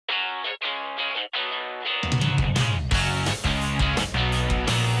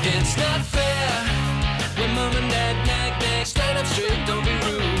It's not fair when mum and dad nag, stand up straight, don't be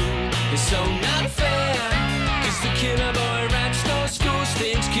rude. It's so not fair, 'cause the killer boy rats no school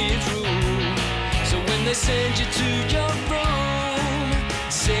stinks, kids rule. So when they send you to your room,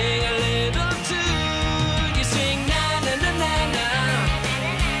 sing a little tune. You sing na na na na na,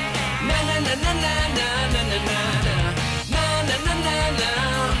 na na na na na na na na na na na na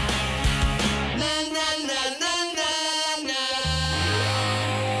na na.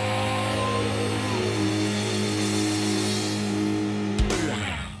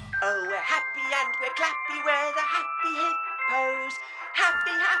 We're clappy, we're the happy hippos.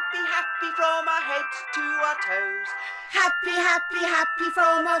 Happy, happy, happy from our heads to our toes. Happy, happy, happy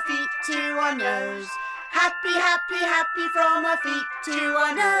from our feet to our nose. Happy, happy, happy from our feet to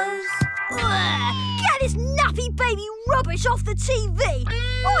our nose. Get this nappy baby rubbish off the TV.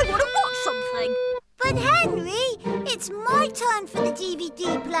 I want to watch something. But Henry, it's my turn for the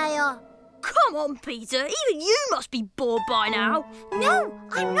DVD player. Come on, Peter. Even you must be bored by now. No,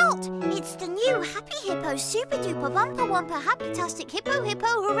 I'm not. It's the new Happy Hippo Super Duper Bumper Wumper Happy-tastic Hippo Hippo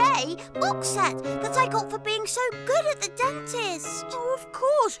Hooray box set that I got for being so good at the dentist. Oh, of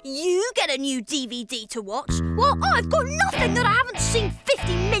course. You get a new DVD to watch. Well, I've got nothing that I haven't seen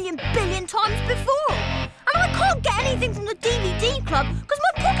 50 million billion times before. And I can't get anything from the DVD club because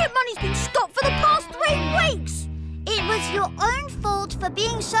my pocket money's been stopped for the past 3 weeks. It was your own fault for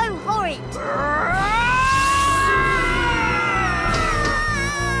being so horrid.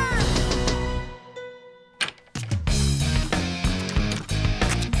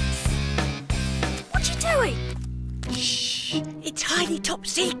 What you doing? Shh! It's highly top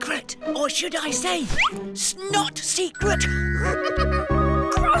secret. Or should I say, snot secret.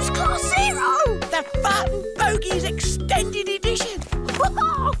 Gross Class Zero! The Fart and Bogies Extended Edition.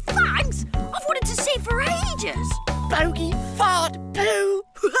 Oh, thanks! I've wanted to see it for ages. Bogey, fart, poo.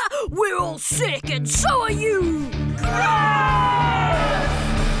 We're all sick and so are you.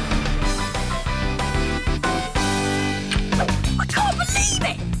 I can't believe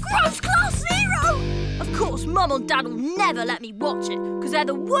it! Gross Class Zero! Of course, Mum and Dad will never let me watch it because they're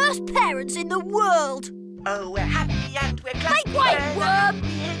the worst parents in the world. Oh, we're happy and we're clappy. Make way, worm!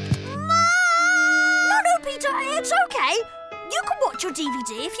 No, Peter, it's okay. You can watch your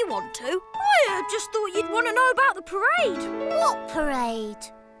DVD if you want to. I just thought you'd want to know about the parade. What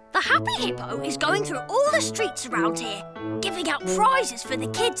parade? The Happy Hippo is going through all the streets around here, giving out prizes for the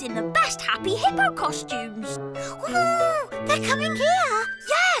kids in the best Happy Hippo costumes. Ooh, they're coming here.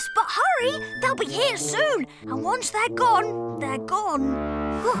 Yes, but hurry. They'll be here soon. And once they're gone, they're gone.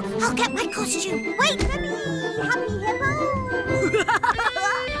 Oh, I'll get my costume. Wait for me, Happy Hippo.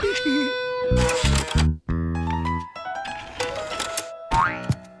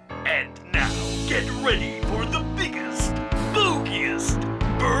 And now, get ready for the biggest, spookiest,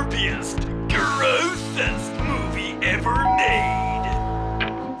 burpiest, grossest movie ever made.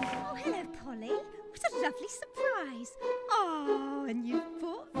 Oh, hello, Polly. What a lovely surprise. Oh, and you've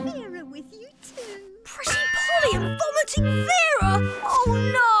brought Vera with you too. Pretty Polly and vomiting Vera! Oh,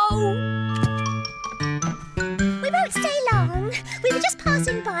 no! We won't stay long. We were just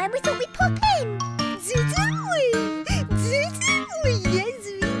passing by and we thought we'd pop in. Didn't we? Didn't we? Yes, we did.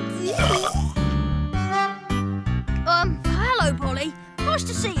 Hello, Polly. Nice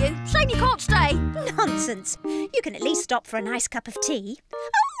to see you. Shame you can't stay. Nonsense. You can at least stop for a nice cup of tea. Oh,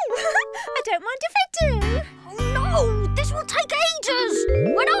 I don't mind if I do. Oh, no! This will take ages!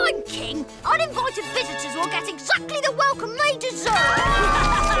 When I'm king, uninvited visitors will get exactly the welcome they deserve!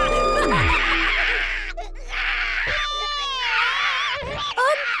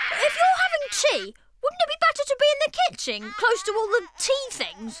 If you're having tea, wouldn't it be better to be in the kitchen, close to all the tea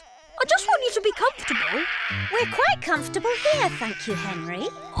things? I just want you to be comfortable. We're quite comfortable here, thank you, Henry.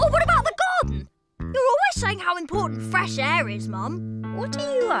 Oh, what about the garden? You're always saying how important fresh air is, Mum. What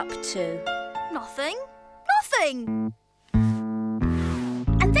are you up to? Nothing. Nothing.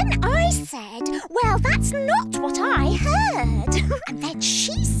 And then I said, well, that's not what I heard. And then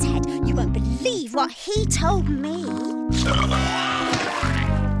she said, you won't believe what he told me.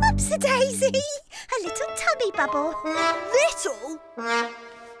 Oops-a-daisy, a little tummy bubble. Little?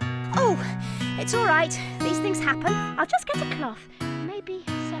 Oh, it's all right. These things happen. I'll just get a cloth. Maybe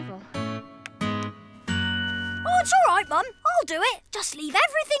several. Oh, it's all right, Mum. I'll do it. Just leave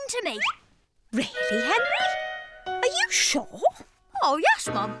everything to me. Really, Henry? Are you sure? Oh, yes,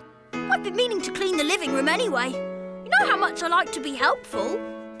 Mum. I've been meaning to clean the living room anyway. You know how much I like to be helpful.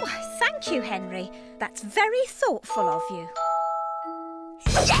 Why, thank you, Henry. That's very thoughtful of you.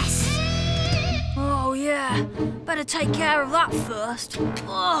 Yes! Oh, yeah. Better take care of that first.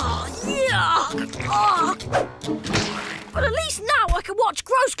 Oh, yuck! Oh. But at least now I can watch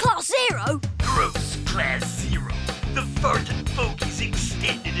Gross Class Zero. Gross Class Zero, the Fart and Fogies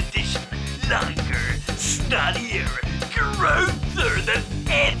Extended Edition. Longer, snottier, grosser than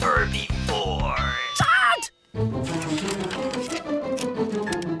ever before. Dad!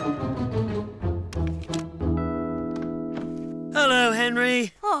 Hello,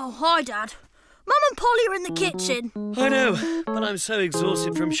 Henry. Oh, hi, Dad. Mum and Polly are in the kitchen. I know, but I'm so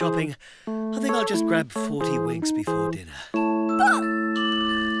exhausted from shopping. I think I'll just grab 40 winks before dinner. But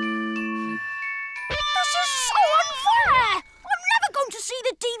this is so unfair! I'm never going to see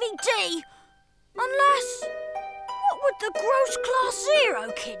the DVD. Unless... what would the Gross Class Zero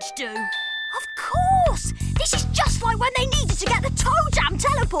kids do? Of course! This is just like when they needed to get the Toe Jam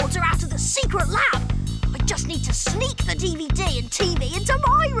teleporter out of the secret lab. I just need to sneak the DVD and TV into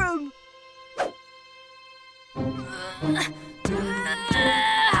my room.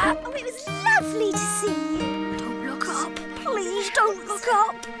 Oh, it was lovely to see you. Don't look up. Please don't look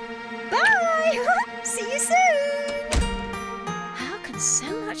up. Bye. See you soon. How can so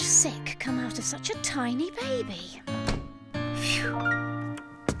much sick come out of such a tiny baby?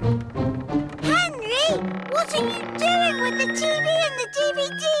 Henry, what are you doing with the TV and the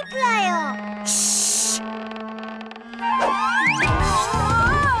DVD player? Shh!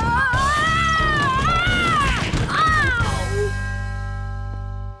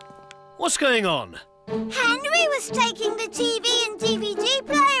 What's going on? Henry was taking the TV and DVD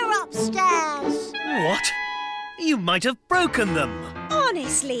player upstairs. What? You might have broken them.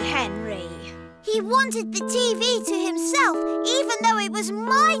 Honestly, Henry. He wanted the TV to himself, even though it was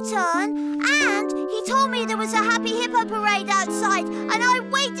my turn. And he told me there was a Happy Hippo parade outside. And I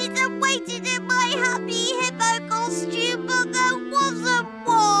waited and waited in my Happy Hippo costume, but there wasn't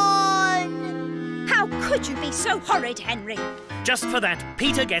one. How could you be so horrid, Henry? Just for that,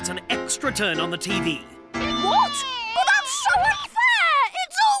 Peter gets an extra turn on the TV. What? But that's so unfair!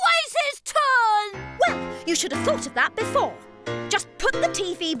 It's always his turn! Well, you should have thought of that before. Just put the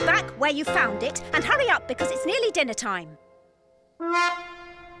TV back where you found it and hurry up because it's nearly dinner time. There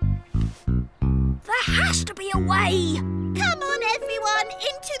has to be a way. Come on, everyone,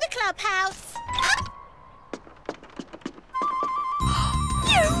 into the clubhouse.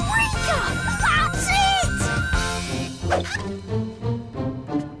 Eureka! That's it!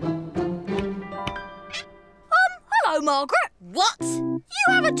 Hello, Margaret. What? You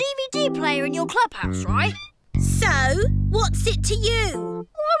have a DVD player in your clubhouse, right? So, what's it to you? Well,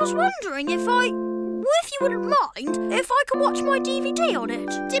 I was wondering if you wouldn't mind if I could watch my DVD on it.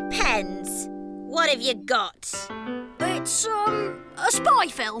 Depends. What have you got? It's, a spy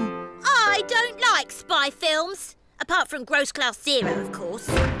film. I don't like spy films. Apart from Gross Class Zero, of course.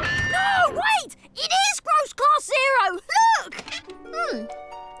 No, wait! It is Gross Class Zero! Look!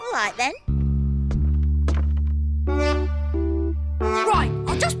 All right, then. Right,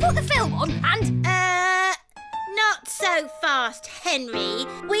 I'll just put the film on and... Not so fast, Henry.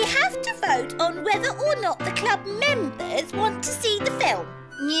 We have to vote on whether or not the club members want to see the film.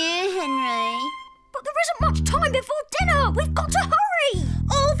 Yeah, Henry. But there isn't much time before dinner. We've got to hurry.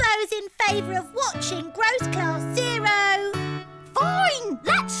 All those in favour of watching Gross Class Zero? Fine,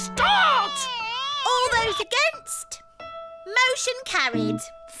 let's start. All those against? Motion carried.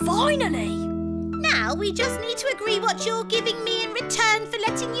 Finally. Now we just need to agree what you're giving me in return for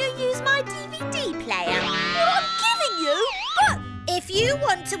letting you use my DVD player. What I'm giving you? But... If you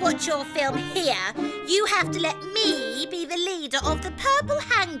want to watch your film here, you have to let me be the leader of the Purple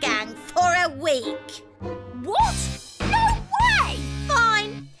Hang Gang for a week. What? No way!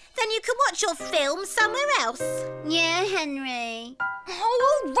 Fine. Then you can watch your film somewhere else. Yeah, Henry.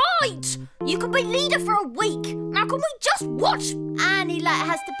 Oh, all right. You can be leader for a week. Now can we just watch? Annie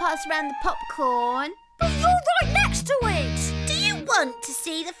has to pass around the popcorn. But you're right next to it. Do you want to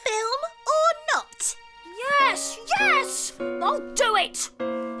see the film or not? Yes, yes. I'll do it.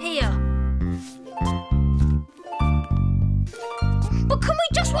 Here. But can we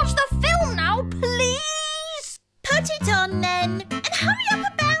just watch the film now, please? Put it on then, and hurry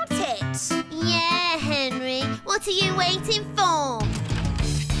up about it. Yeah, Henry. What are you waiting for?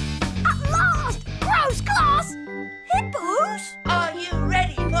 At last! Gross Class Hippos! Are you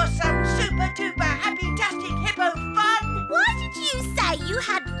ready for some super-duper happy-tastic hippo fun? Why did you say you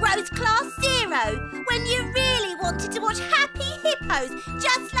had Gross Class Zero when you really wanted to watch Happy Hippos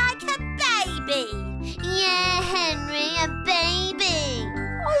just like a baby? Yeah, Henry, a baby.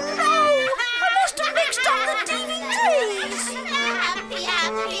 Oh no! I must have mixed up the DVDs! Happy,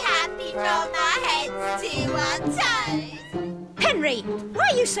 happy, happy from our heads to our toes. Henry, why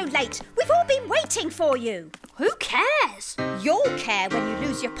are you so late? We've all been waiting for you. Who cares? You'll care when you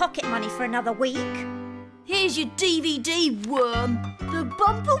lose your pocket money for another week. Here's your DVD, worm. The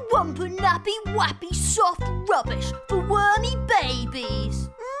Bumper Wumper Nappy Wappy Soft Rubbish for wormy babies.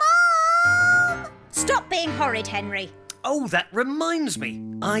 Mom! Stop being horrid, Henry. Oh, that reminds me.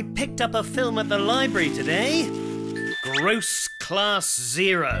 I picked up a film at the library today. Gross Class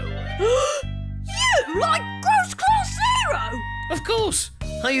Zero. You like Gross Class Zero? Of course.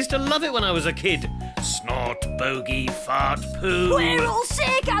 I used to love it when I was a kid. Snot, bogey, fart, poo. We're all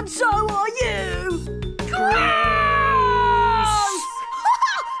sick and so are you. Gross!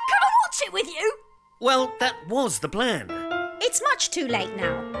 Can I watch it with you? Well, that was the plan. It's much too late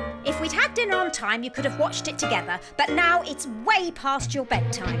now. If we'd had dinner on time, you could have watched it together, but now it's way past your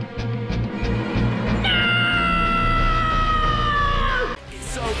bedtime.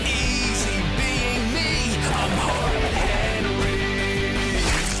 So